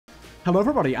Hello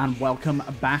everybody and welcome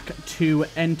back to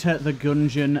Enter the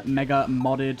Gungeon Mega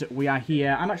Modded. We are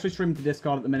here. I'm actually streaming to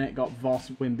Discord at the minute. Got Voss,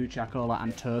 Wimbu, Chacola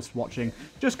and Toast watching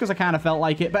just because I kind of felt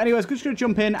like it. But anyways, just going to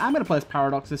jump in. I'm going to play as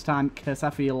Paradox this time because I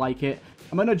feel like it.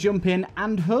 I'm going to jump in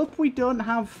and hope we don't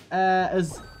have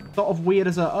as sort of weird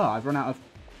as a... Oh, I've run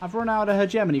out of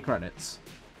hegemony credits.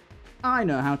 I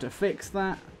know how to fix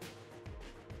that.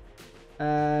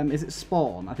 Is it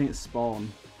spawn? I think it's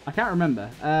spawn. I can't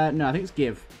remember. No, I think it's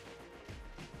give.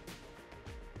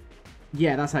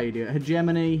 Yeah, that's how you do it.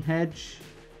 Hegemony, hedge.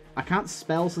 I can't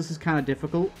spell, so this is kind of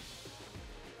difficult.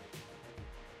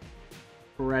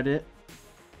 Credit.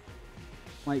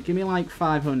 Like, give me like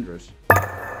 500.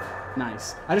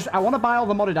 Nice. I want to buy all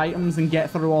the modded items and get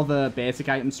through all the basic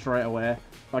items straight away.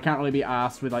 But I can't really be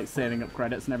arsed with like saving up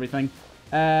credits and everything.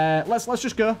 Let's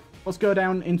just go. Let's go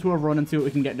down into a run and see what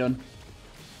we can get done.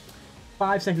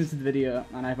 5 seconds to the video,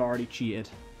 and I've already cheated.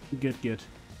 Good, good.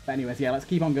 But anyways, yeah, let's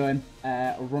keep on going.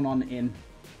 Run on in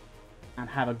and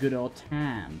have a good old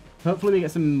time. Hopefully we get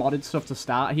some modded stuff to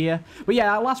start here. But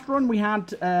yeah, our last run we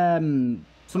had something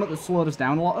that slowed us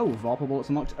down a lot. Oh, Vorpal Bullets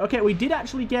unlocked. Okay, we did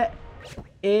actually get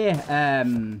a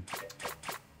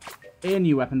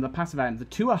new weapon, the passive item. The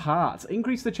 2 are hearts.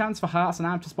 Increase the chance for hearts and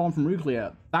arms to spawn from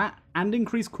nuclear. That and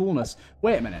increase coolness.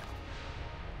 Wait a minute.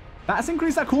 That's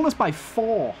increased that coolness by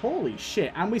 4. Holy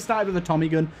shit. And we started with a Tommy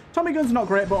gun. Tommy gun's not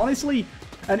great, but honestly,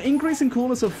 an increase in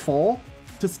coolness of 4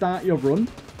 to start your run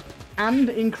and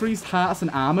increased hearts and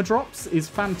armor drops is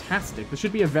fantastic. This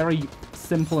should be a very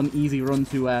simple and easy run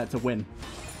to win.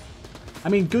 I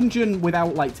mean, Gungeon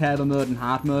without like turbo mode and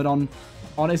hard mode on,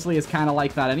 honestly, is kind of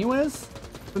like that anyways.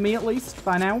 For me, at least,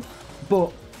 by now.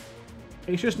 But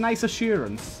it's just nice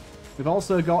assurance. We've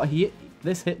also got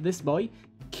this boy,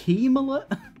 Key Mullet.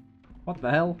 What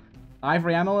the hell?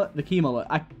 Ivory Amulet, the Key Mullet.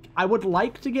 I would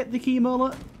like to get the Key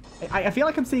Mullet. I feel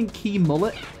like I'm saying Key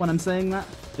Mullet when I'm saying that.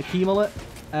 The Key Mullet.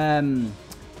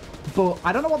 But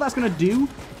I don't know what that's going to do.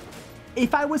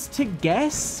 If I was to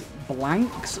guess,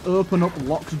 blanks open up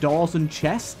locked doors and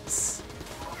chests.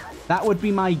 That would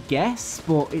be my guess,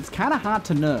 but it's kind of hard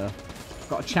to know.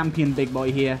 Got a champion big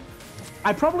boy here.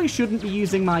 I probably shouldn't be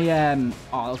using my...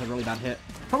 Oh, that was a really bad hit.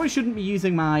 Probably shouldn't be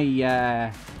using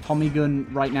my Tommy gun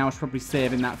right now. I should probably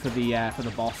saving that for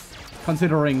the boss.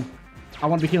 Considering I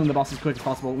want to be killing the boss as quick as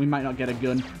possible. We might not get a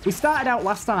gun. We started out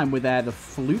last time with the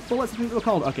flute bullets, I think they were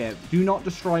called. Okay, do not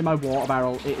destroy my water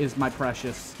barrel. It is my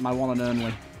precious, my one and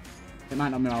only. It might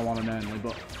not be my one and only,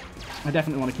 but I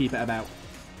definitely want to keep it about.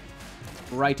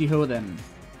 Righty-ho then.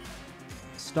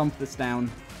 Stomp this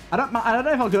down. I don't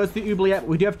know if I'll go to the oubliette.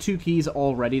 We do have 2 keys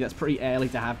already. That's pretty early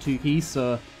to have 2 keys,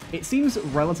 so it seems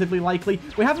relatively likely.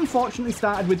 We have unfortunately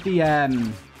started with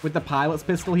the pilot's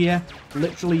pistol here.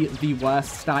 Literally the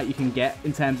worst start you can get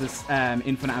in terms of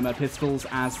infinite ammo pistols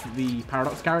as the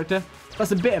Paradox character.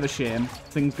 That's a bit of a shame.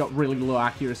 Things got really low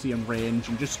accuracy and range,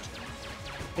 and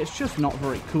it's just not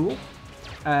very cool.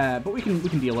 But we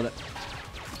can deal with it.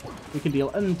 We can deal.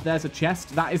 And there's a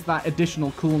chest. That is that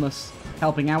additional coolness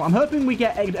helping out. I'm hoping we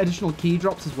get additional key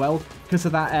drops as well because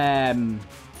of that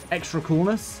extra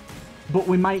coolness. But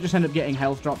we might just end up getting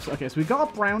health drops. Okay, so we've got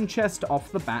a brown chest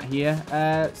off the bat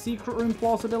here. Secret room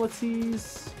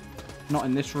plausibilities. Not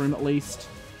in this room, at least.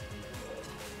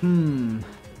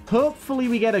 Hopefully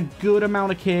we get a good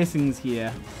amount of casings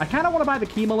here. I kind of want to buy the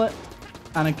Key Mullet.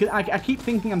 And I keep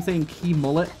thinking I'm saying Key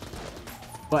Mullet.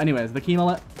 But anyways, the Key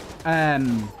Mullet. I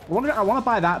want to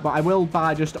buy that, but I will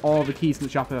buy just all the keys in the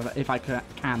shop if I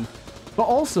can. But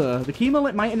also, the Key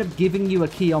Mullet might end up giving you a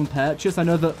key on purchase. I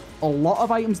know that a lot of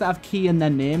items that have key in their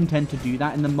name tend to do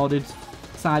that in the modded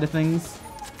side of things.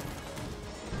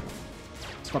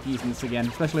 Stop using this again,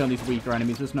 especially on these weaker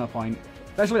enemies. There's no point.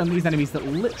 Especially on these enemies that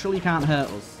literally can't hurt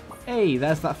us. Hey,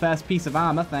 there's that first piece of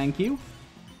armor. Thank you.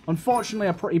 Unfortunately,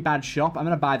 a pretty bad shop. I'm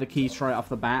going to buy the key straight off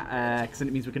the bat because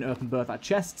it means we can open both our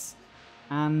chests.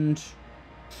 And...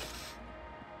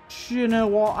 you know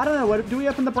what? I don't know. Do we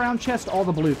open the brown chest or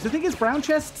the blue? Because the thing is, brown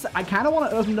chests, I kind of want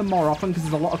to open them more often because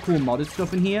there's a lot of cool modded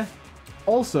stuff in here.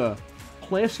 Also,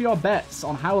 place your bets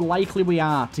on how likely we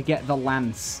are to get the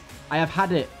lance. I have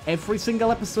had it every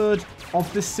single episode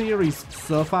of this series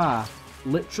so far.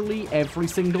 Literally every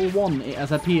single one it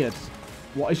has appeared.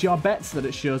 What is your bets that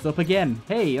it shows up again?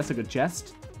 Hey, that's a good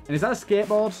chest. And is that a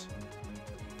skateboard?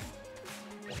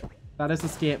 That is a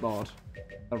skateboard.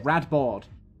 A rad board.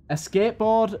 A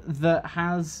skateboard that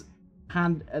has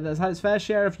had its fair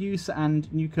share of use and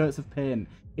new coats of paint.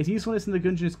 Its usefulness in the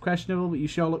Gungeon is questionable, but you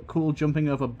sure look cool jumping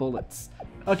over bullets.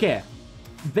 Okay,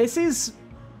 this is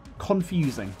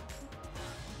confusing.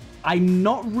 I'm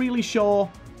not really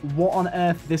sure what on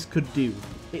earth this could do.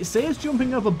 It says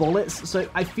jumping over bullets, so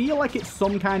I feel like it's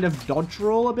some kind of dodge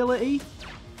roll ability.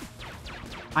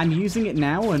 I'm using it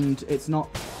now, and it's not...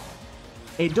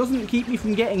 It doesn't keep me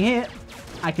from getting hit.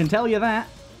 I can tell you that.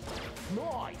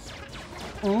 Nice.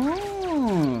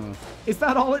 Oh, is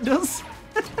that all it does?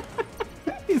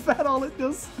 Is that all it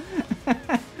does?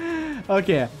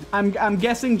 Okay, I'm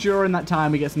guessing during that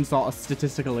time we get some sort of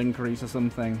statistical increase or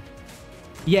something.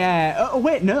 Yeah. Oh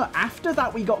wait, no. After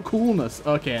that we got coolness.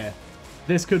 Okay,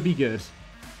 this could be good.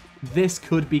 This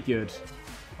could be good.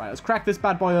 Right, let's crack this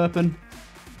bad boy open.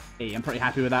 Hey, I'm pretty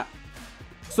happy with that.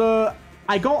 So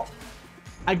I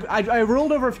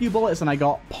rolled over a few bullets and I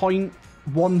got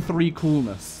 0.13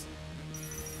 coolness.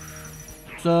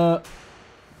 So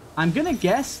I'm gonna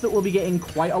guess that we'll be getting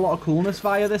quite a lot of coolness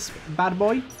via this bad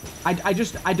boy. I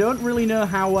don't really know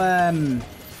how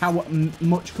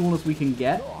much coolness we can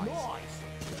get.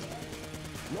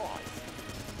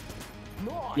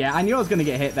 Yeah, I knew I was gonna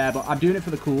get hit there, but I'm doing it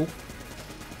for the cool.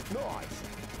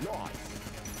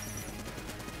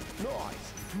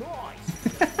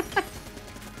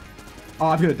 Oh,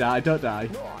 I'm gonna die. Don't die.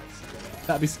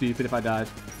 That'd be stupid if I died.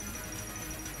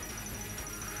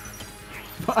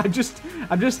 But I'm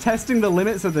just testing the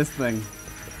limits of this thing.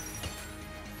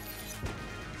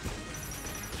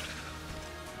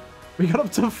 We got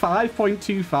up to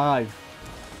 5.25.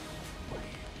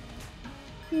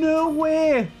 No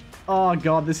way! Oh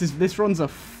god, this runs a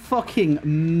fucking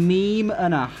meme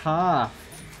and a half.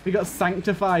 We got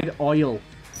sanctified oil.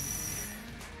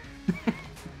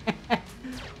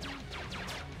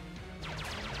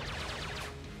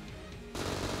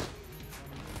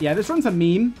 Yeah, this runs a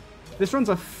meme. This runs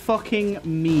a fucking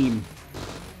meme.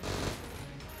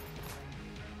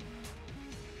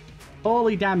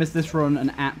 Holy damn, is this run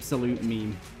an absolute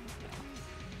meme.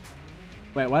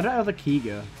 Wait, where did our other key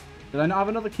go? Did I not have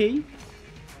another key?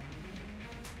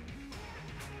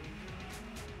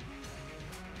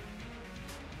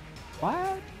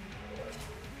 What?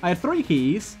 I had 3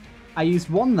 keys. I used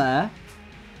one there,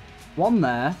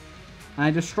 and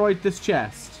I destroyed this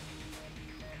chest.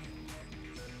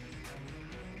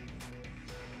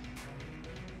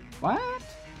 What?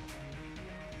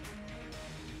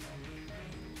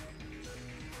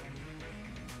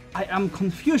 I am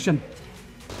confusion.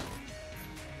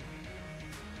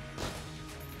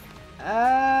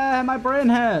 My brain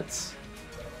hurts.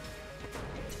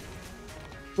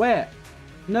 Wait.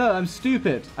 No, I'm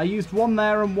stupid. I used one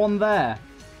there and one there.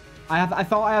 I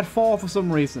thought I had 4 for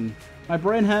some reason. My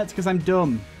brain hurts because I'm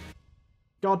dumb.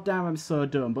 God damn, I'm so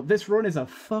dumb. But this run is a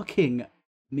fucking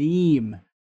meme.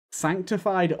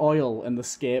 Sanctified oil and the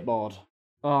skateboard.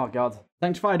 Oh god.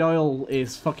 Sanctified oil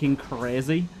is fucking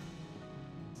crazy.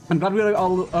 I'm glad we got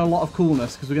a lot of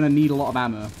coolness because we're going to need a lot of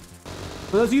ammo.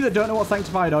 For those of you that don't know what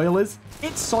sanctified oil is,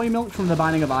 it's soy milk from the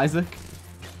Binding of Isaac.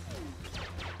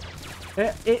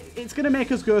 It's going to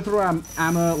make us go through our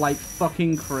ammo like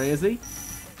fucking crazy.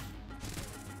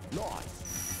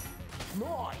 Nice.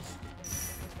 Nice.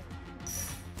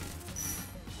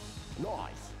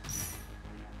 Nice.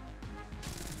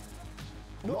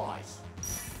 Nice.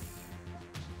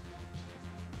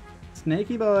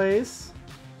 Snaky boys.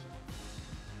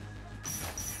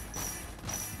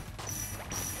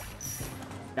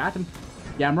 Got him.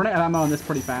 Yeah, I'm running out of ammo on this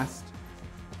pretty fast.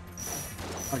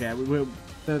 Okay,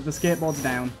 the skateboard's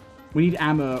down. We need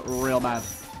ammo real bad.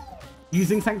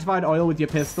 Using sanctified oil with your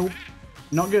pistol,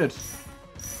 not good.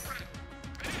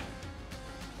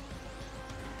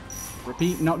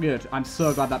 Repeat, not good. I'm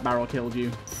so glad that barrel killed you.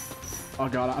 Oh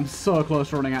god, I'm so close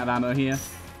to running out of ammo here.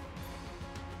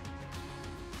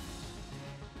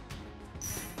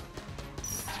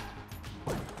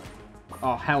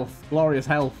 Oh, health. Glorious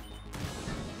health.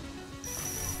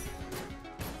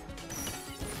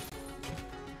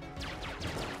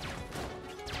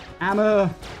 Ammo!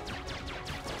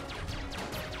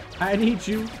 I need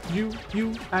you,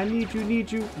 I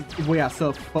need you. We are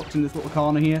so fucked in this little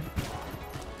corner here.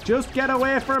 Just get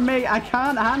away from me, I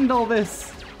can't handle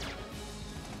this.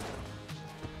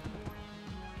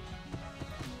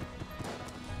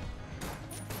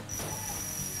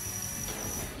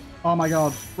 Oh my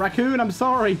god. Raccoon, I'm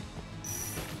sorry.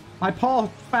 My poor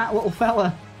fat little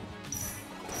fella.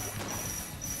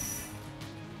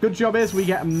 Good job is we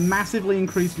get massively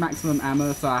increased maximum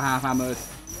ammo, so our half ammo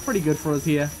is pretty good for us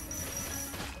here.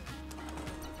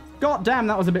 God damn,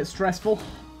 that was a bit stressful.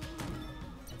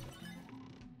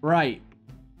 Right.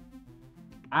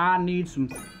 I need some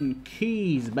fucking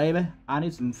keys, baby. I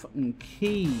need some fucking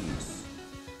keys.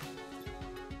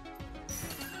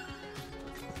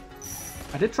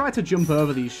 I did try to jump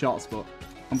over these shots, but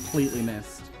completely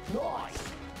missed. Nice.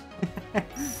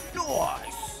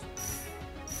 Nice.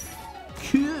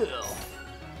 Cool.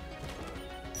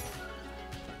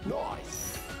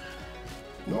 Nice.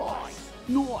 Nice.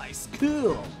 Nice,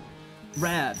 cool.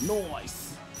 Rad,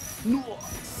 nice.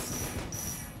 Nice.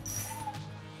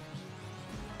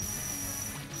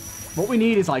 What we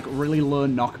need is like really low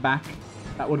knockback.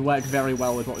 That would work very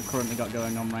well with what we've currently got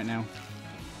going on right now.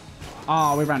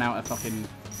 Oh, we ran out of fucking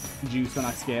juice on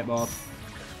our skateboard.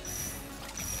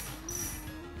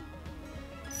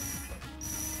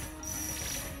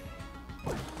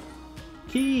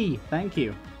 Key! Thank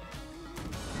you.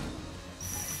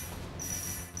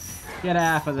 Get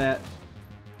half of that.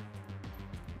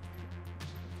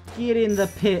 Get in the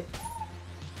pit.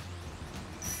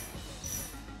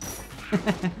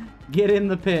 Get in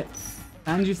the pit.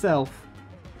 And yourself.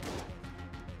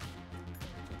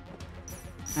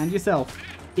 And yourself.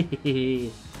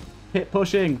 Pit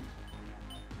pushing.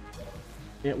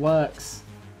 It works.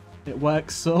 It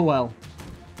works so well.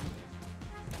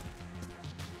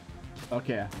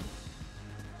 Okay.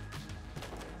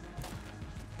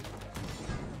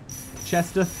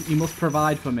 Chester, you must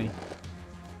provide for me.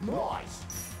 Nice.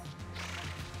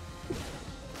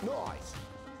 Nice.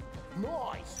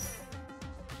 Nice.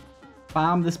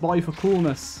 Farm this boy for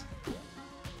coolness.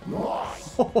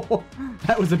 Nice.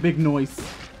 That was a big noise.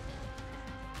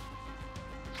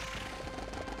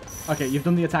 Okay, you've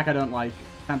done the attack I don't like.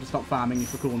 Time to stop farming you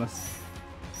for coolness.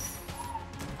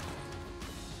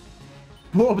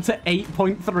 We're up to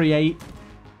 8.38.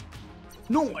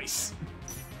 Nice!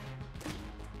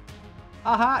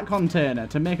 A heart container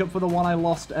to make up for the one I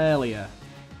lost earlier.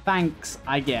 Thanks,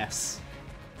 I guess.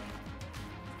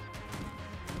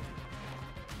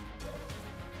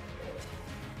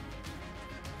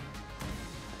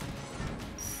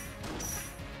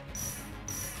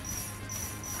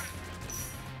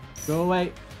 Go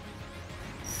away.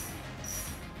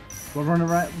 We're gonna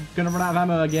run out of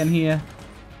ammo again here.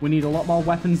 We need a lot more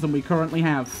weapons than we currently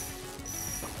have.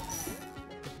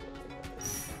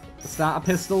 The starter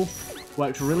pistol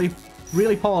works really,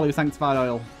 really poorly with sanctified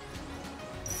oil.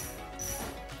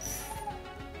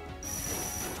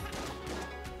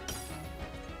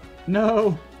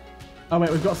 No! Oh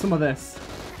wait, we've got some of this.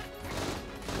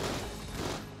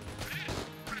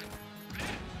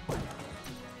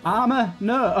 Armor?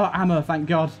 No! Oh, ammo, thank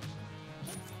God.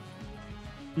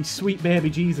 You sweet baby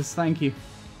Jesus, thank you.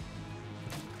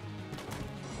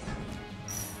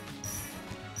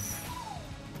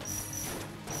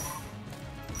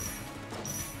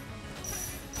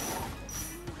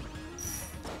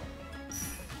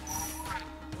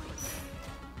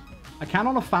 I can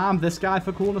on a farm this guy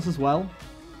for coolness as well.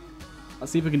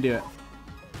 Let's see if we can do it.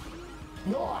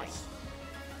 Nice.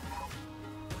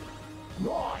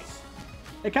 Nice.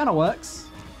 It kind of works.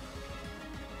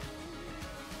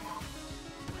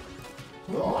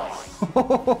 Nice.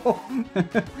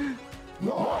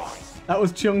 Nice. That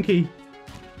was chunky.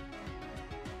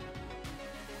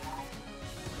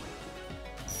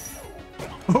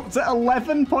 Up to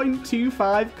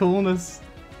 11.25 coolness.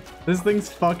 This thing's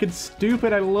fucking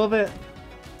stupid. I love it.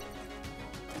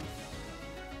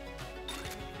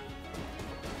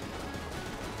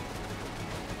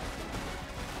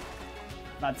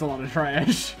 That's a lot of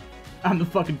trash. I'm the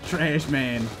fucking trash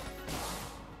man.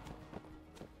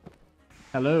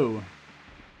 Hello,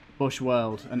 Bush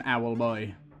World and Owl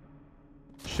Boy.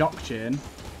 Shock chain.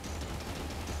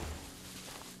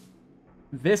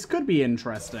 This could be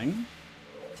interesting.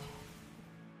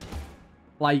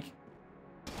 Like,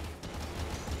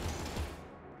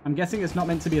 I'm guessing it's not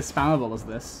meant to be as spammable as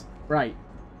this. Right.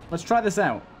 Let's try this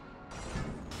out.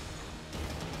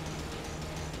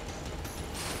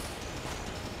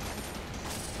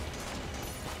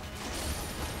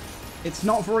 It's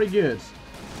not very good.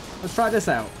 Let's try this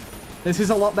out. This is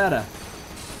a lot better.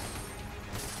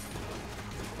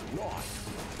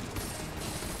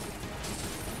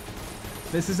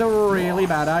 This is a really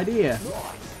bad idea.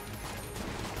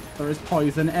 There is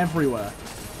poison everywhere.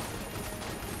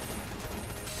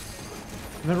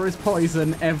 There is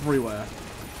poison everywhere.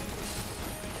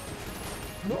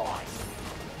 Nice.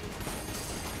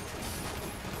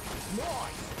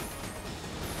 Nice.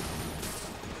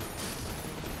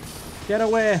 Get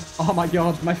away! Oh my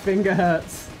god, my finger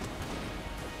hurts.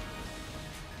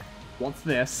 What's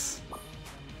this?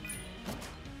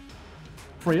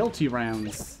 Frailty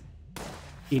rounds.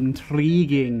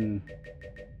 Intriguing.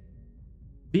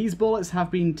 These bullets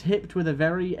have been tipped with a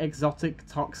very exotic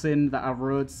toxin that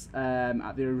erodes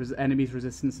at the enemy's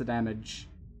resistance to damage.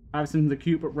 I've seen the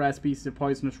cute but rare species of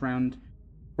poisonous round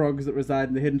frogs that reside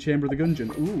in the hidden chamber of the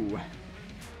Gungeon. Ooh.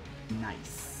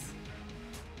 Nice.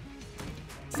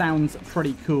 Sounds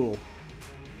pretty cool.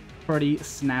 Pretty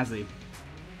snazzy.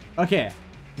 Okay.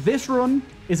 This run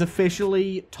is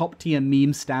officially top tier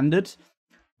meme standard.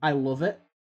 I love it,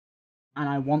 and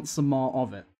I want some more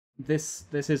of it. This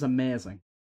is amazing.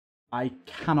 I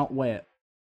cannot wait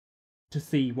to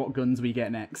see what guns we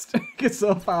get next. Because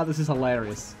so far, this is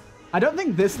hilarious. I don't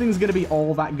think this thing's going to be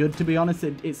all that good, to be honest.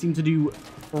 It seemed to do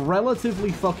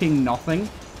relatively fucking nothing.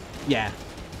 Yeah.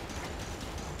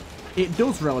 It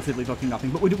does relatively fucking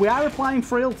nothing. But we are applying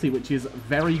frailty, which is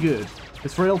very good.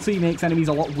 Because frailty makes enemies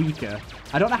a lot weaker.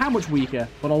 I don't know how much weaker,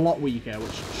 but a lot weaker,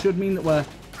 which should mean that we're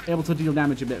able to deal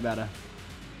damage a bit better.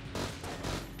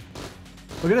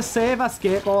 We're going to save our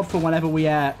skateboard for whenever we,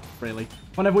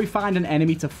 whenever we find an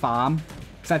enemy to farm.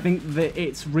 Because I think that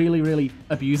it's really, really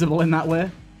abusable in that way.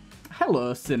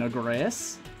 Hello, Sinner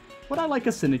Grace. Would I like a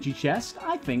synergy chest?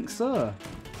 I think so.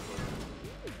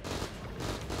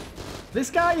 This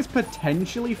guy is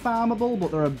potentially farmable,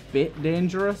 but they're a bit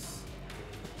dangerous.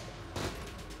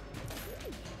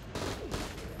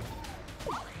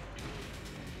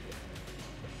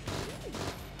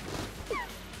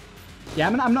 Yeah,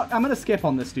 I'm gonna skip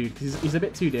on this dude because he's a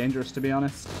bit too dangerous, to be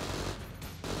honest.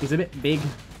 He's a bit big.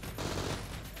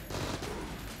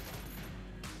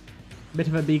 Bit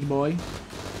of a big boy.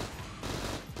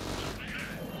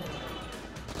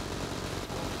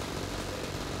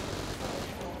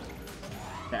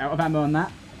 Get out of ammo on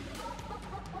that.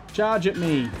 Charge at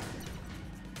me.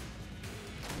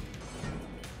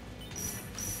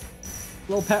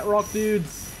 Little pet rock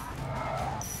dudes.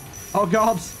 Oh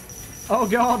god. Oh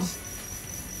god.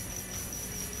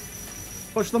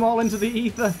 Push them all into the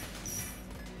ether.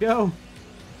 Go.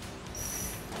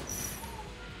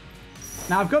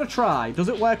 Now I've got to try. Does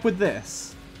it work with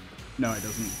this? No, it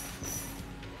doesn't.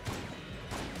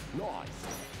 Nice.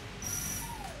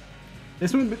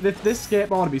 This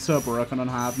skateboard would be so broken on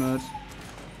hard mode.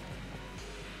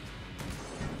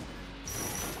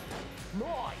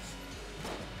 Nice.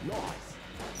 Nice.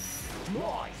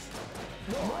 Nice.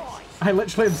 Nice. I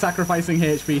literally am sacrificing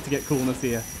HP to get coolness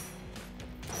here.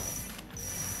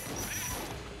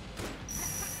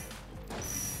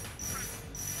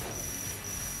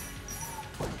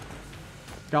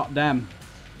 God damn.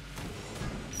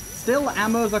 Still,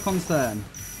 ammo's a concern.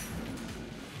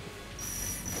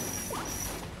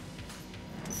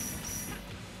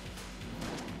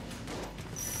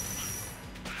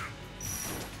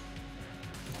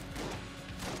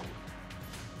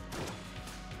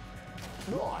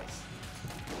 Nice.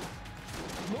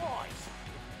 Nice.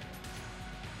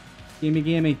 Gimme,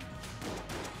 gimme.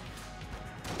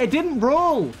 It didn't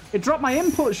roll! It dropped my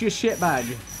inputs, you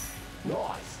shitbag.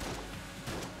 Nice.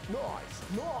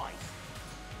 Nice. Nice.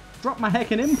 Drop my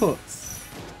heckin' inputs.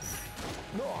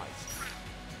 Nice.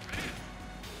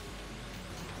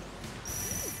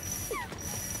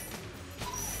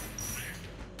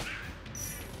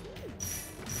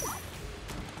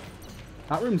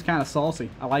 That room's kind of saucy.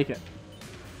 I like it.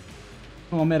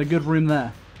 Someone made a good room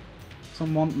there.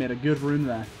 Someone made a good room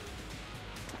there.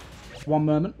 Just one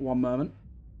moment. One moment.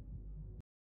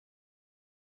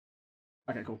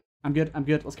 Okay, cool. I'm good. I'm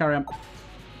good. Let's carry on.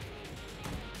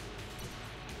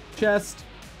 Chest.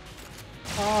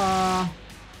 Ah.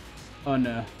 Oh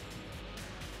no.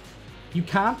 You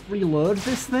can't reload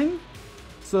this thing,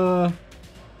 so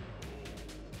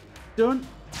don't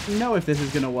know if this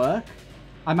is gonna work.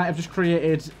 I might have just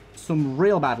created some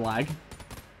real bad lag.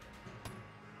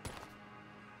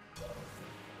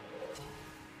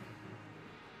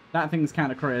 That thing's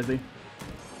kind of crazy.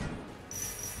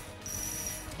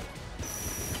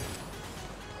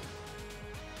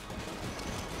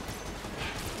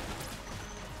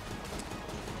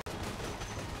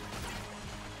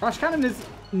 Crash Cannon is,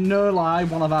 no lie,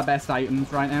 one of our best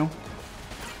items right now.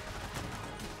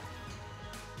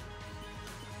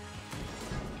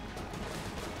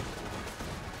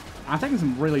 I'm taking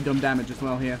some really dumb damage as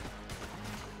well here.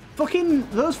 Fucking,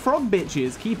 those frog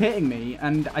bitches keep hitting me,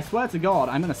 and I swear to God,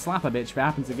 I'm gonna slap a bitch if it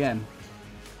happens again.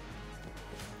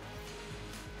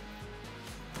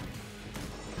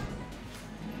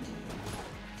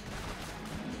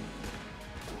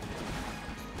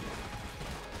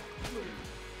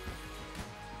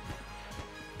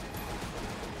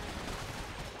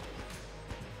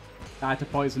 Die to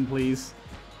poison, please.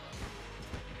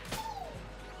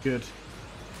 Good.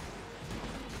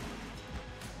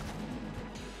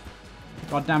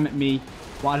 God damn it, me.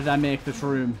 Why did I make this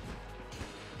room?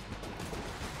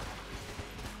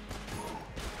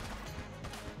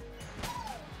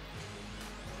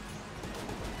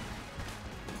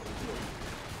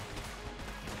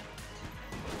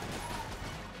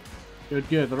 Good,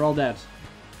 good. They're all dead.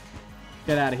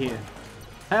 Get out of here.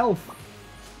 Health!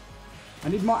 I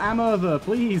need more ammo, though,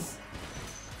 please.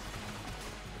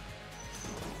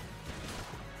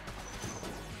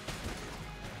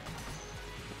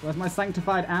 Where's my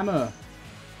sanctified ammo?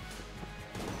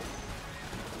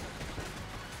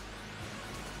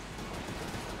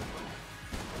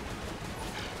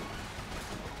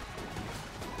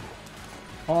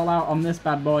 All out on this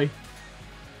bad boy.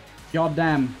 God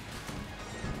damn.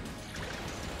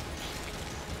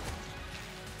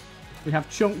 We have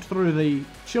chunked through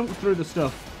the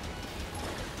stuff.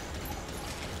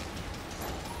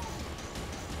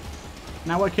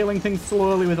 Now we're killing things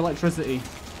slowly with electricity.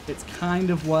 It's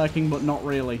kind of working, but not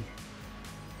really.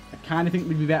 I kind of think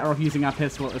we'd be better off using our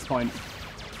pistol at this point.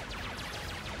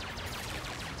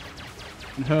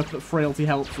 And hope that frailty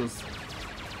helps us.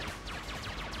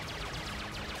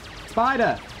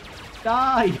 Spider!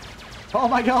 Die! Oh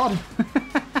my god!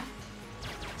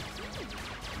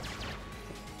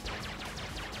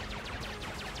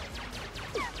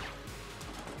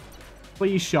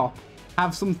 Please, shop.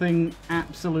 Have something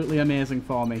absolutely amazing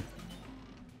for me.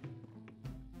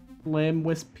 Flame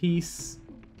Wisp piece.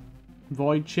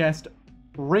 Void chest.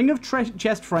 Ring of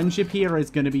Chest Friendship here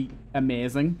is going to be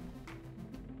amazing.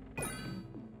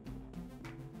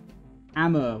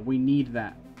 Ammo. We need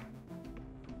that.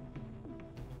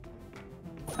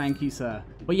 Thank you, sir.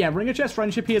 But yeah, Ring of Chest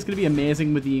Friendship here is going to be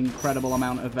amazing with the incredible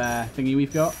amount of thingy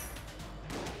we've got.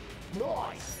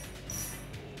 Nice.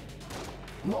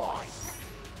 Nice.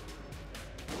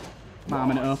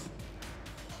 Arming it up.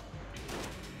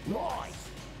 Nice.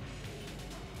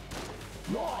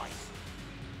 Nice.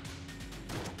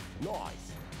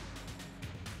 Nice.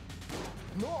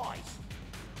 Nice.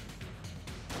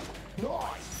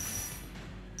 Nice.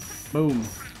 Boom.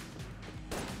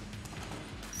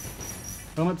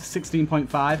 I'm up to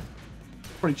 16.5.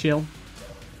 Pretty chill.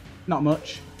 Not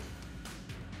much.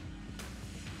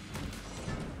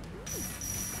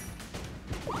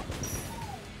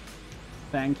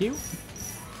 Thank you.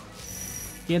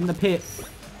 Get in the pit.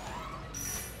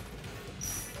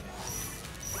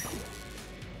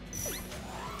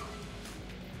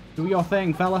 Do your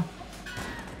thing, fella.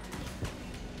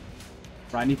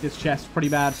 Right, I need this chest pretty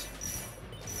bad.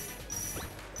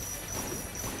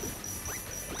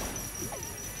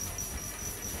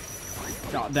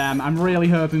 God damn, I'm really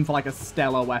hoping for like a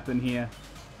stellar weapon here.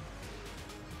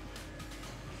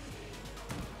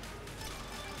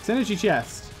 Synergy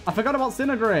chest. I forgot about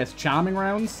Cinegrace. Charming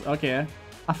rounds? Okay.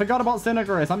 I forgot about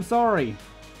Cinegrace. I'm sorry.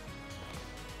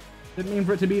 Didn't mean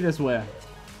for it to be this way.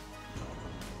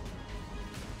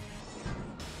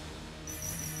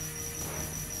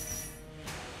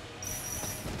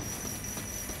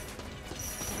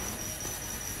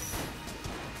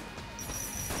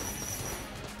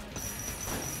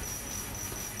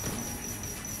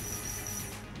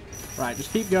 Right,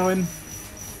 just keep going.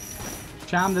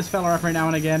 Charm this fella every now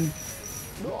and again.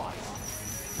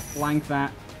 Flank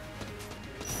that.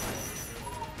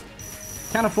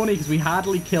 Kind of funny because we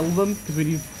hardly kill them because we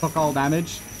do fuck all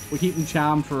damage. We keep them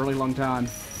charmed for a really long time.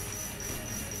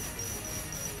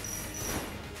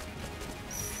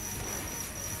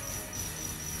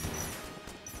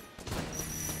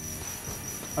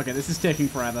 Okay, this is taking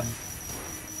forever.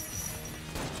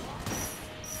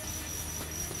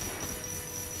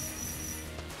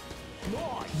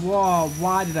 Whoa,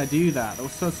 why did I do that? That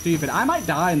was so stupid. I might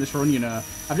die in this run, you know.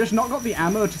 I've just not got the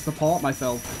ammo to support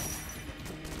myself.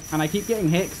 And I keep getting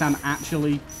hit because I'm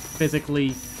actually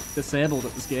physically disabled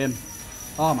at this game.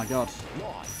 Oh my god.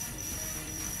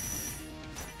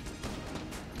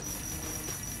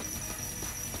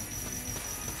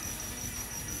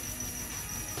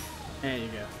 There you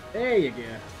go. There you go.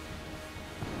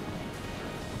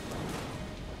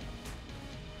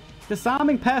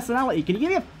 Disarming personality. Can you give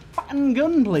me a fucking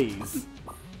gun, please?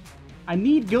 I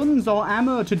need guns or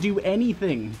ammo to do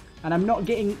anything, and I'm not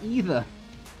getting either.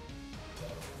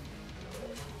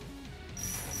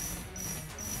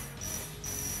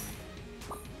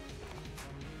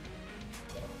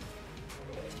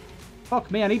 Fuck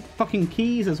me, I need fucking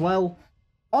keys as well.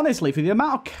 Honestly, for the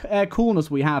amount of coolness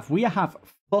we have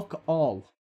fuck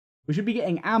all. We should be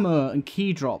getting ammo and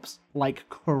key drops like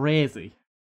crazy.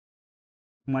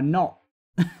 And we're not.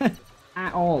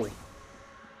 At all.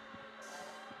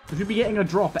 We should be getting a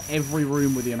drop at every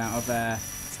room with the amount of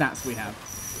stats we have.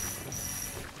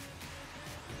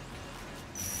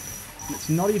 It's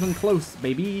not even close,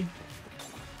 baby.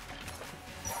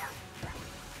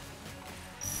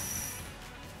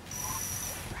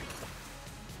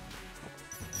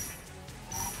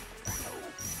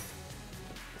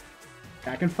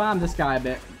 I can farm this guy a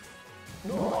bit.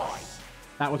 Nice.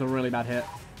 That was a really bad hit.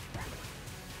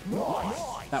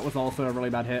 Nice. That was also a really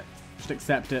bad hit. Just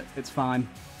accept it. It's fine.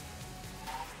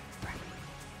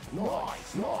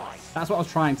 Nice. Nice. That's what I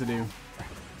was trying to do.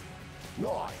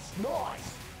 Nice.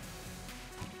 Nice.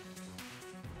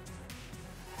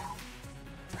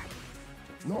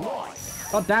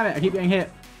 Nice. God damn it, I keep getting hit.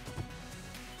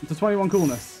 It's a 21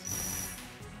 coolness.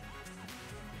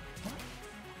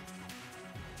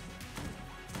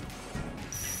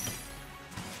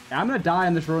 Yeah, I'm gonna die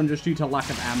on this run just due to lack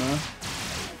of ammo.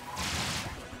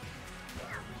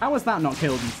 How was that not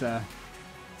killed you, sir?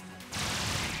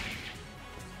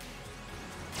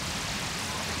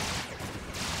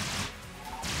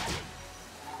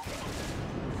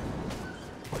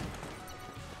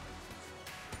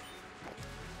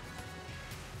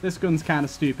 This gun's kind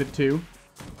of stupid too.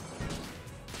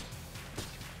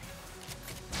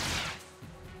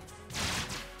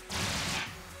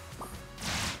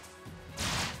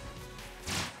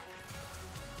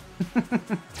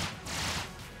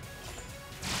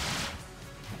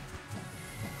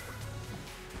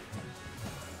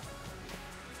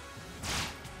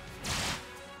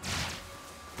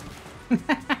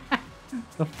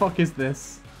 The fuck is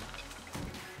this?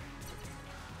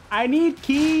 I need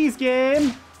keys,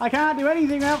 game! I can't do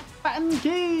anything without button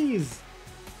keys!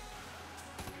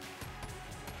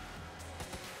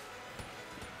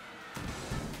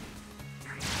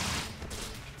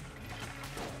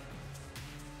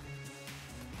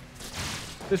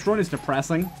 This run is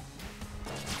depressing.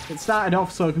 It started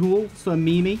off so cool, so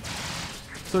memey,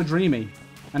 so dreamy.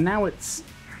 And now it's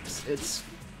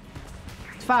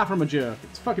far from a joke.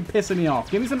 It's fucking pissing me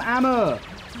off. Give me some ammo!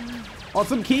 Or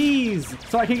some keys!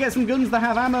 So I can get some guns that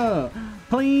have ammo!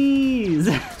 Please!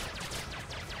 Do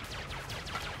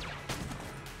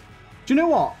you know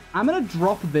what? I'm gonna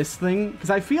drop this thing, because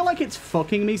I feel like it's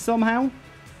fucking me somehow.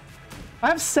 I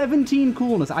have 17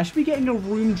 coolness. I should be getting a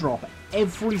room drop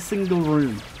every single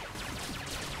room.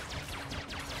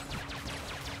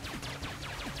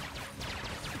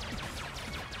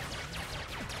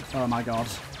 Oh my god.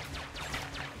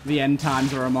 The end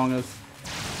times are among us.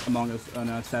 Among us. Oh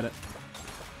no, I said it.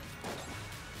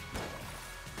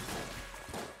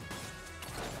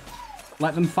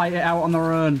 Let them fight it out on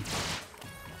their own.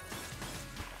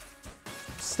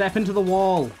 Step into the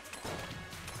wall.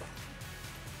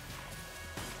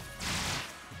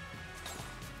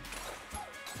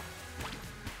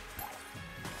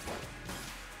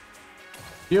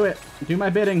 Do it. Do my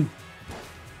bidding.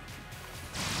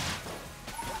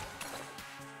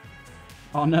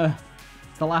 Oh no.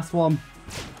 It's the last one.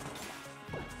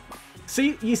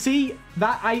 See, you see,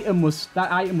 that item was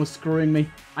screwing me.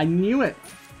 I knew it.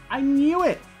 I knew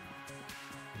it.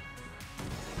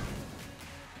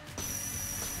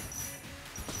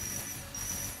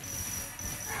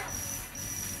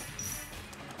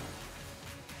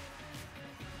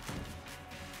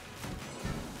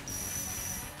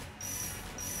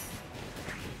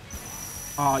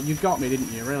 Oh, you got me, didn't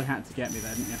you? You really had to get me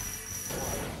there, didn't you?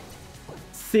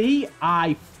 See?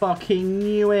 I fucking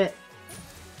knew it.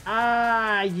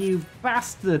 Ah, you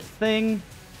bastard thing.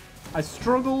 I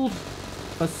struggled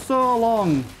for so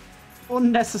long.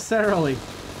 Unnecessarily.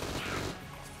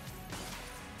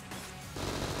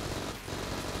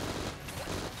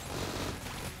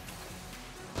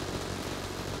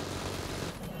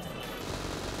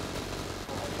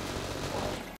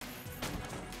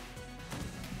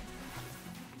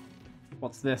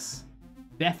 What's this?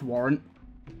 Death warrant?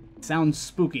 Sounds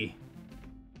spooky.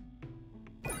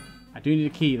 I do need a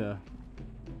key though.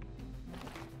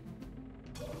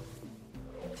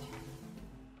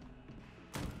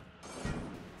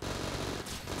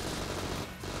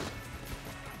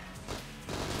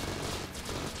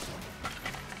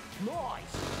 Nice.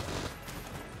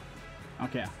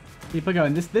 Okay. Keep it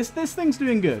going. This thing's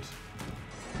doing good.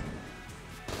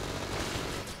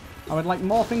 I would like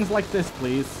more things like this,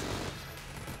 please.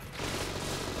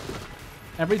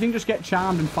 Everything just get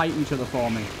charmed and fight each other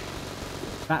for me.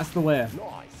 That's the way.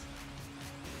 Nice.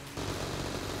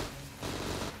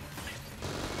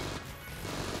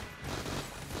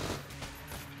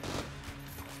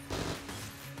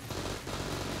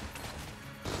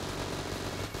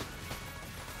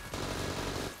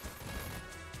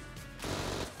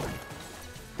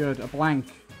 Good, a blank.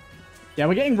 Yeah,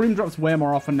 we're getting room drops way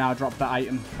more often now. Drop that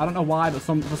item. I don't know why, but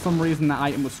for some reason that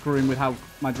item was screwing with how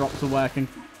my drops are working.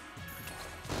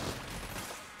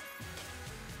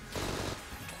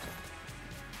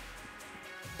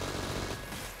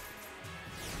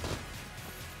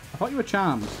 I thought you were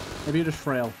charmed. Maybe you're just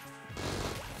frail.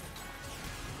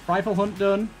 Rifle hunt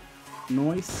done.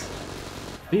 Nice.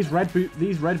 These red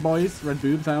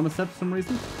boobs, I almost said for some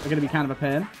reason, are going to be kind of a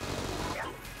pain.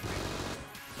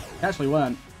 They actually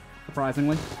weren't,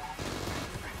 surprisingly.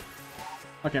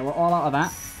 Okay, we're all out of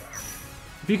that.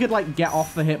 If you could, like, get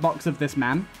off the hitbox of this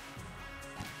man.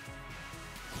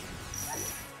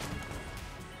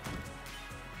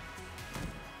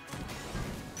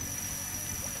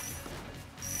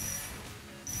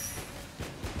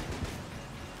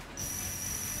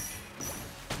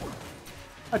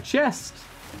 A chest.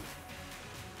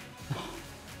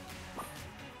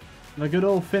 The good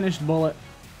old finished bullet.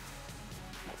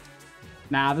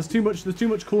 Nah, there's too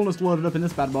much coolness loaded up in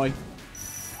this bad boy.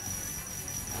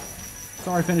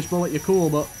 Sorry, finished bullet, you're cool,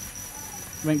 but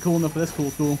you ain't cool enough for this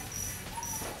cool school.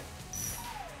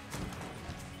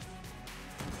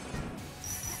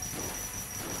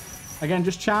 Again,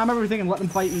 just charm everything and let them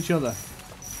fight each other.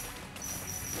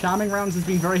 Charming rounds has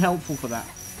been very helpful for that.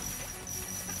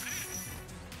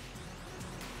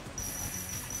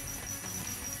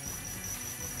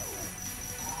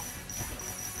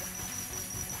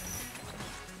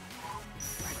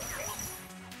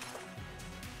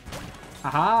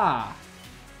 Aha!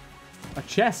 A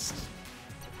chest.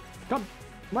 God,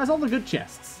 where's all the good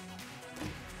chests?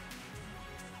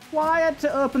 Why I had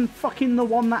to open fucking the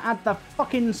one that had the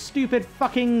fucking stupid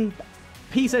fucking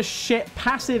piece of shit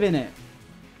passive in it?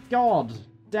 God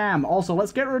damn. Also,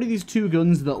 let's get rid of these two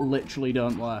guns that literally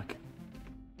don't work.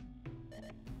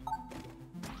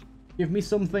 Give me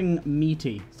something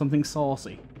meaty, something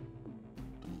saucy.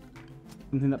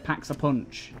 Something that packs a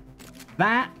punch.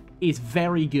 That is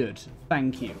very good.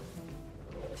 Thank you.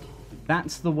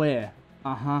 That's the way.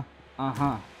 Uh-huh.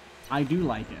 Uh-huh. I do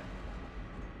like it.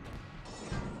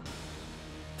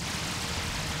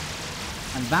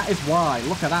 And that is why.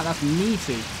 Look at that. That's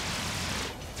meaty.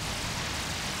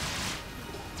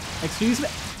 Excuse me?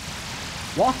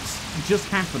 What just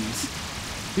happened?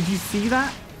 Did you see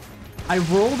that? I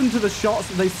rolled into the shots,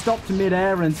 they stopped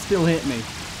mid-air and still hit me.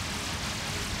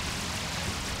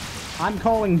 I'm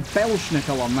calling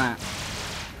Belschnickel on that.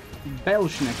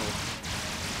 Belschnickel.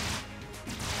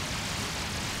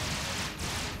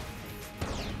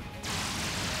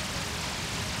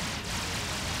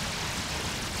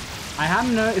 I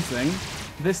am noticing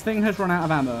this thing has run out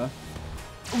of ammo.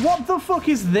 What the fuck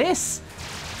is this?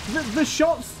 The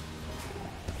shots...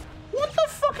 What the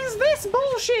fuck is this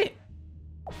bullshit?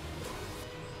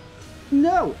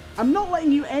 No, I'm not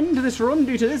letting you end this run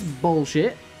due to this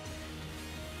bullshit.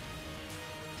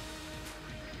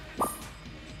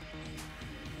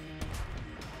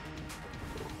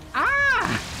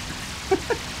 Ah!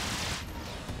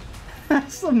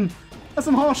 That's some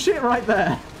horse shit right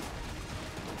there.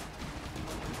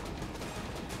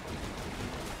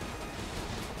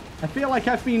 I feel like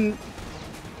I've been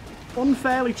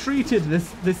unfairly treated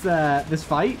this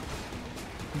fight.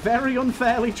 Very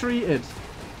unfairly treated.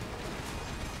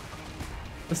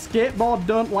 The skateboard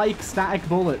don't like static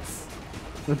bullets.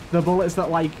 The bullets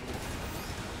that like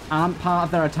aren't part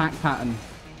of their attack pattern.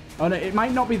 Oh no, it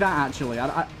might not be that actually.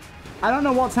 I don't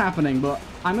know what's happening, but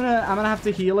I'm gonna have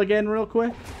to heal again real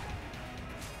quick.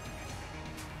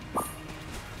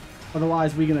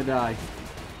 Otherwise, we're gonna die.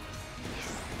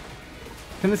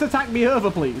 Can this attack be over,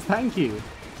 please? Thank you.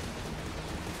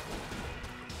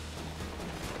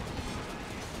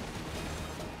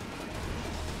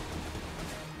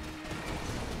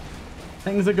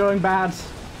 Things are going bad.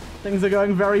 Things are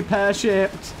going very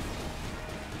pear-shaped.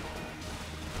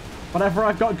 Whatever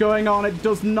I've got going on, it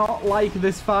does not like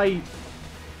this fight.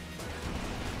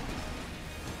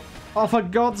 Oh, for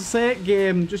God's sake,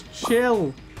 game. Just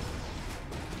chill.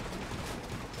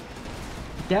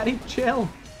 Get it? Chill.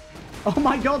 Oh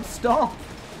my God, stop.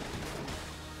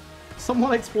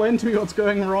 Someone explain to me what's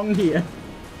going wrong here.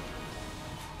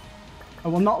 I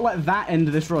will not let that end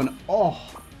this run. Oh.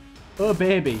 Oh,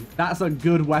 baby. That's a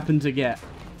good weapon to get.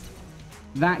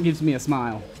 That gives me a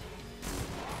smile.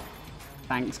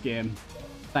 Thanks, game.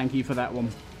 Thank you for that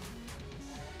one.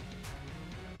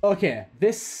 Okay,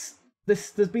 there's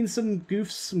been some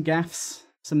goofs, some gaffs,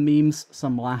 some memes,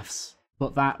 some laughs,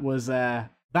 but that was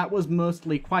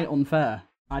mostly quite unfair.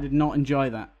 I did not enjoy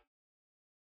that.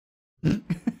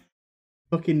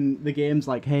 Fucking the game's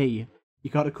like, hey, you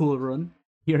got a cool run?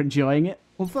 You're enjoying it?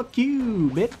 Well, fuck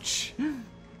you, bitch.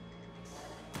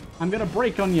 I'm gonna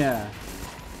break on ya.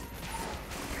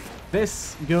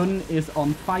 This gun is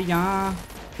on fire.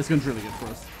 This gun's really good for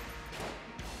us.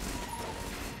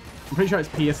 I'm pretty sure it's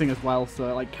piercing as well, so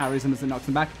it like carries him as it knocks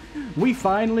him back. We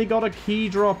finally got a key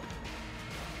drop.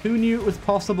 Who knew it was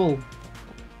possible?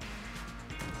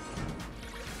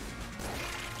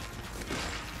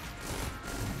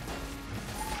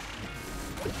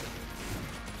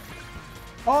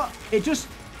 Oh, it's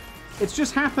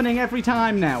just happening every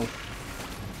time now.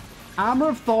 Armor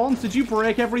of Thorns, did you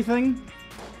break everything?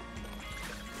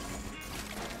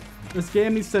 This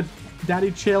game needs to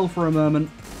daddy chill for a moment.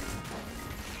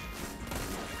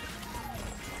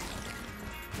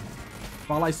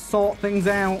 While I sort things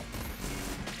out.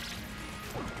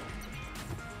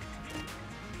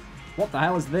 What the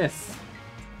hell is this?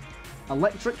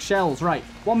 Electric shells, right.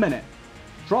 1 minute.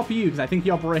 Drop you, because I think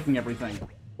you're breaking everything.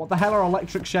 What the hell are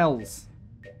electric shells?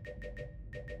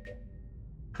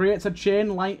 Creates a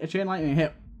chain lightning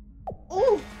hit.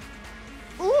 Ooh!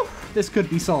 Ooh! This could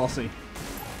be saucy.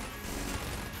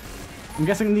 I'm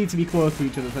guessing they need to be close to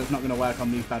each other, so it's not going to work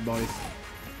on these bad boys.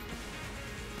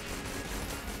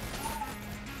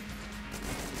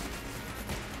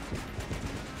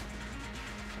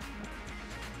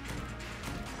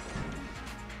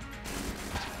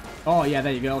 Oh, yeah,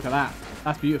 there you go. Look at that.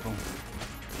 That's beautiful.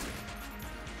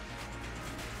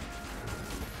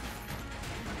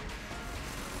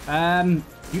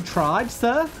 You tried,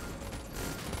 sir?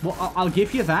 Well, I'll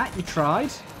give you that. You tried.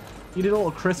 You did a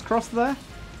little crisscross there.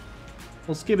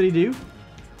 Well, skibbity-doo.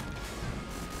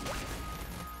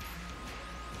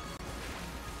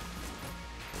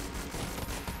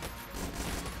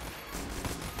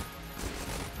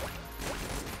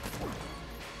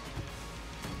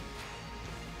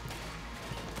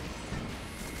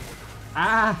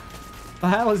 Ah! The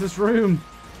hell is this room?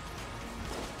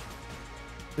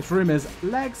 This room is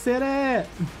Leg City!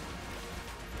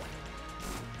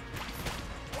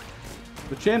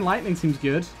 The chain lightning seems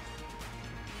good.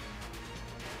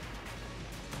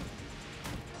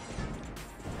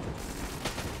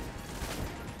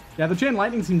 Yeah, the chain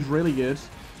lightning seems really good.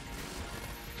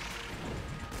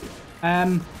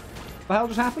 What the hell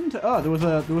just happened? Oh,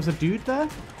 there was a dude there?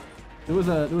 There was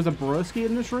a broski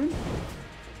in this room?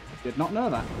 Did not know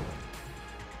that.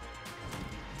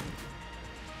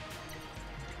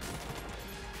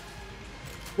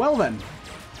 Well then,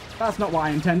 that's not what I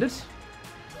intended.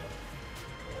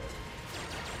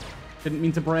 Didn't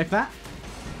mean to break that.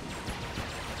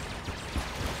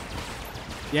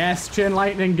 Yes, chain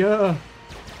lightning, go.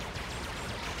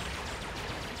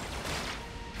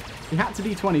 He had to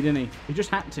D20, didn't he? He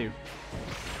just had to.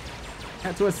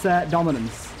 Had to assert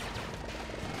dominance.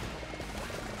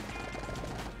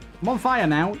 I'm on fire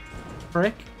now,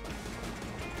 frick.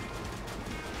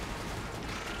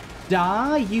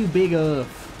 Die, you big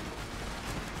earth.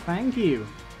 Thank you.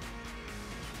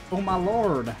 Oh, my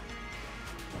lord.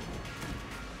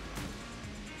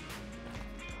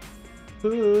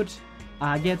 Could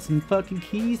I get some fucking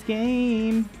keys,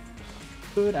 game?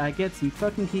 Could I get some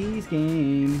fucking keys,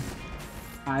 game?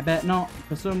 I bet not,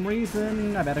 for some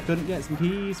reason. I bet I couldn't get some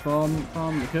keys from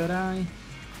you, could I?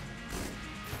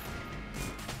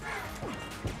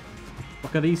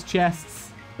 Look at these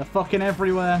chests. They're fucking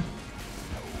everywhere.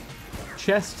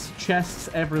 Chests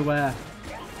everywhere.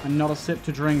 And not a sip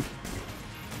to drink.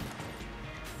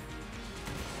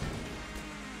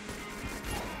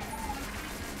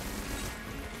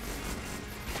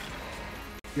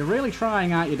 You're really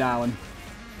trying, aren't you, darling?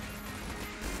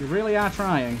 You really are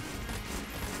trying.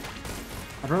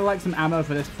 I'd really like some ammo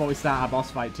for this before we start our boss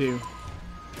fight, too.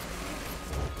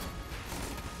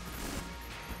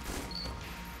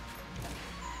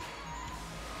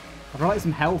 I'd really like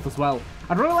some health as well.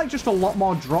 I'd really like just a lot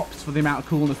more drops for the amount of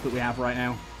coolness that we have right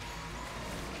now.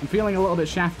 I'm feeling a little bit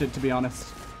shafted, to be honest.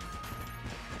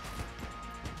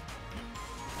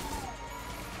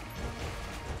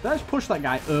 Did I just push that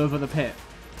guy over the pit?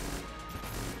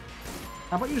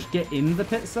 How about you just get in the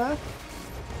pit, sir?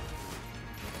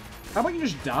 How about you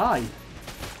just die?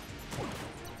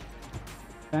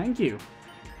 Thank you.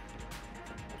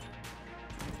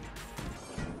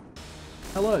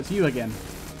 Hello, it's you again.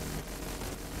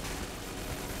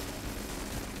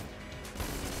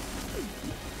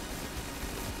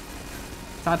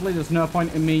 Sadly, there's no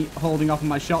point in me holding off on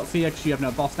my shots here because you have no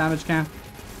boss damage cap.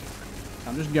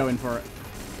 I'm just going for it.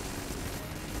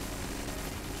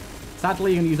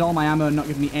 Sadly, you're going to use all my ammo and not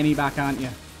give me any back, aren't you?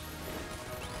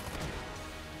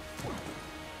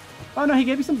 Oh, no, he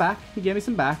gave me some back. He gave me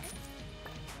some back.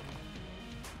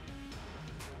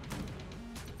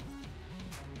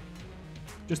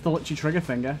 Just the literally trigger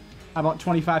finger. How about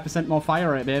 25% more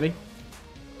fire rate, baby?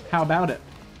 How about it?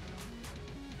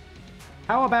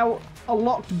 How about a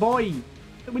locked boy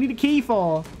that we need a key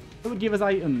for that would give us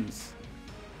items?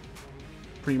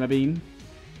 Prima bean.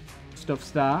 Stuffed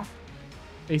star.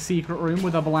 A secret room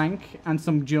with a blank and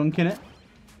some junk in it.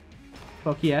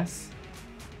 Fuck yes.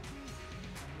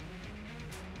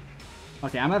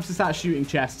 Okay, I'm gonna have to start shooting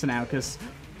chests now because...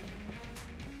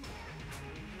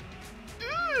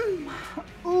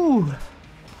 Ooh.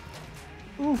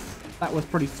 Oof. That was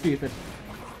pretty stupid.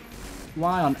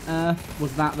 Why on earth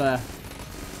was that there?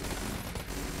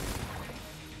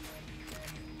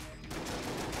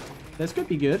 This could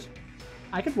be good.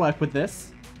 I could work with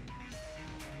this.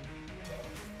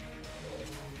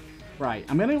 Right,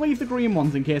 I'm going to leave the green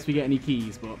ones in case we get any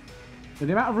keys, but with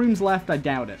the amount of rooms left, I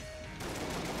doubt it.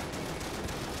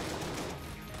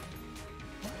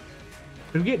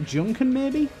 Could we get Junkin,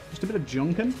 maybe? Just a bit of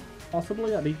Junkin?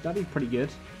 Possibly, that'd be pretty good.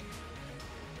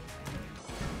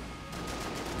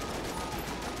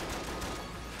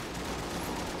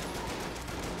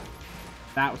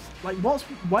 That was like,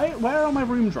 where are my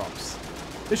room drops?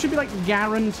 There should be like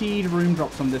guaranteed room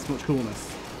drops on this much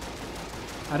coolness.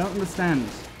 I don't understand.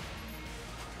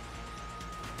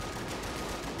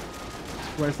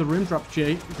 Where's the room drop,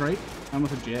 Jake? Drake? I'm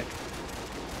with a Jake.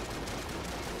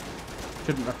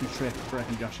 Shouldn't reference Drake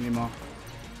and Josh anymore.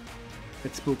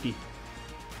 It's spooky.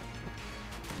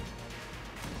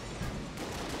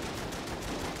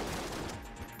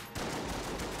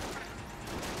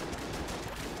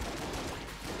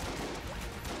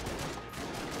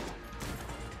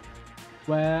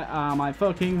 Where are my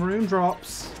fucking room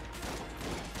drops?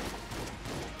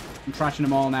 I'm trashing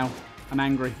them all now. I'm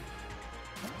angry.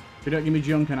 If you don't give me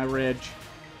junk and I rage.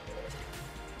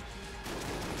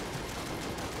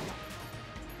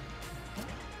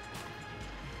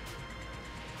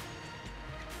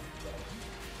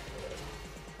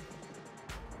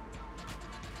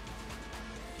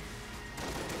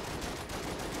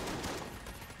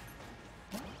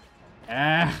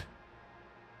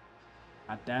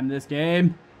 God damn this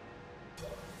game.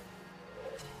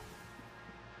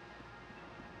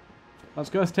 Let's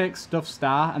go take Stuff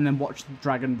Star and then watch the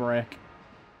dragon break.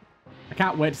 I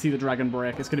can't wait to see the dragon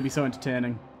break. It's going to be so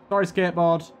entertaining. Sorry,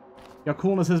 Skateboard. Your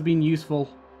coolness has been useful,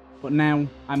 but now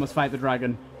I must fight the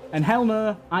dragon. And hell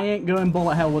no, I ain't going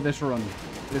bullet hell with this run.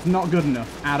 It's not good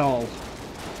enough at all.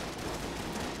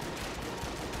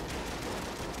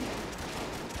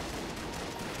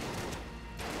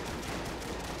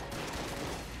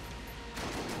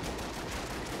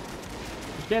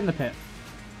 Just get in the pit.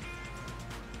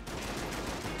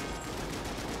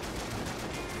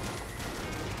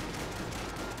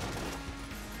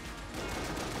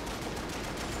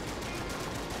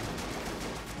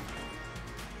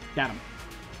 Got him.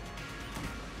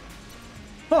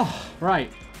 Oh,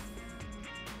 right.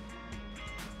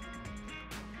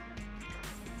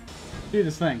 Do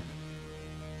this thing.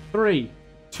 3,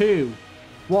 2,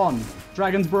 1.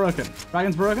 Dragon's broken.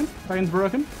 Dragon's broken. Dragon's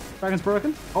broken. Dragon's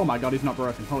broken. Oh my god, he's not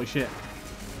broken. Holy shit.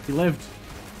 He lived.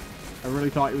 I really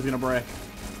thought he was going to break.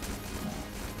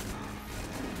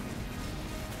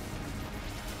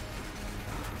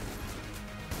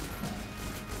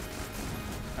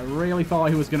 I really thought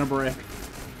he was going to break.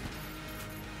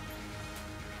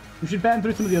 We should burn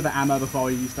through some of the other ammo before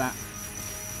we use that.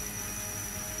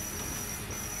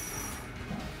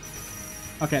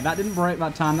 Okay, that didn't break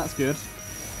that time. That's good.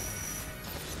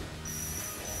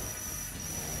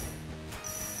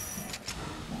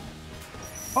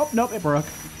 Oh, nope, it broke.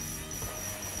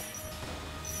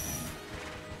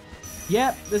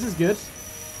 Yep, this is good.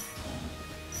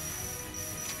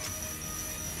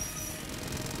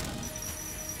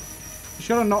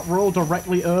 Should have not rolled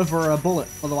directly over a bullet,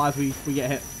 otherwise we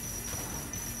get hit.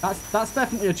 That's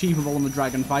definitely achievable in the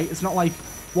dragon fight. It's not like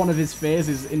one of his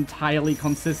phases entirely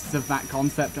consists of that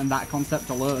concept and that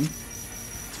concept alone.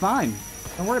 It's fine.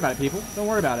 Don't worry about it, people. Don't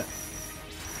worry about it.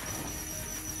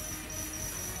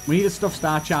 We need a Stuff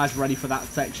Star charge ready for that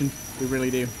section. We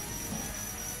really do.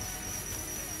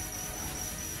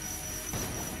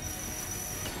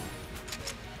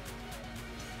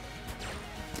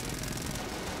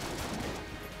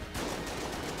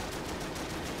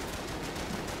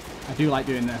 I do like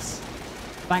doing this.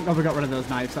 Thank God we got rid of those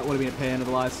knives. That would have been a pain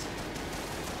otherwise.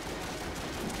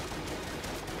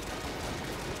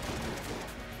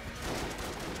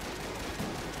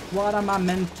 What am I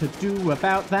meant to do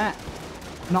about that?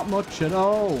 Not much at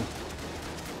all.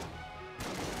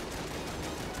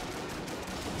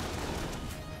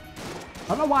 I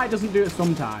don't know why it doesn't do it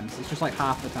sometimes. It's just like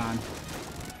half the time.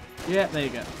 Yeah, there you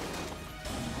go.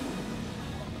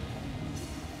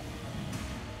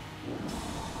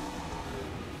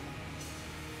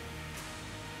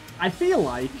 I feel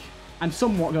like I'm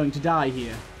somewhat going to die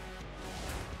here.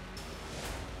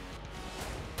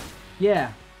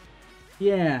 Yeah.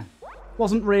 Yeah.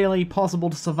 Wasn't really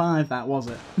possible to survive that, was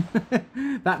it?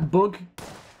 That bug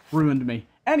ruined me.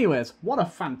 Anyways, what a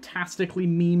fantastically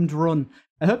memed run.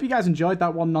 I hope you guys enjoyed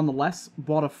that one nonetheless.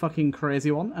 What a fucking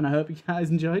crazy one. And I hope you guys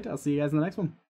enjoyed. I'll see you guys in the next one.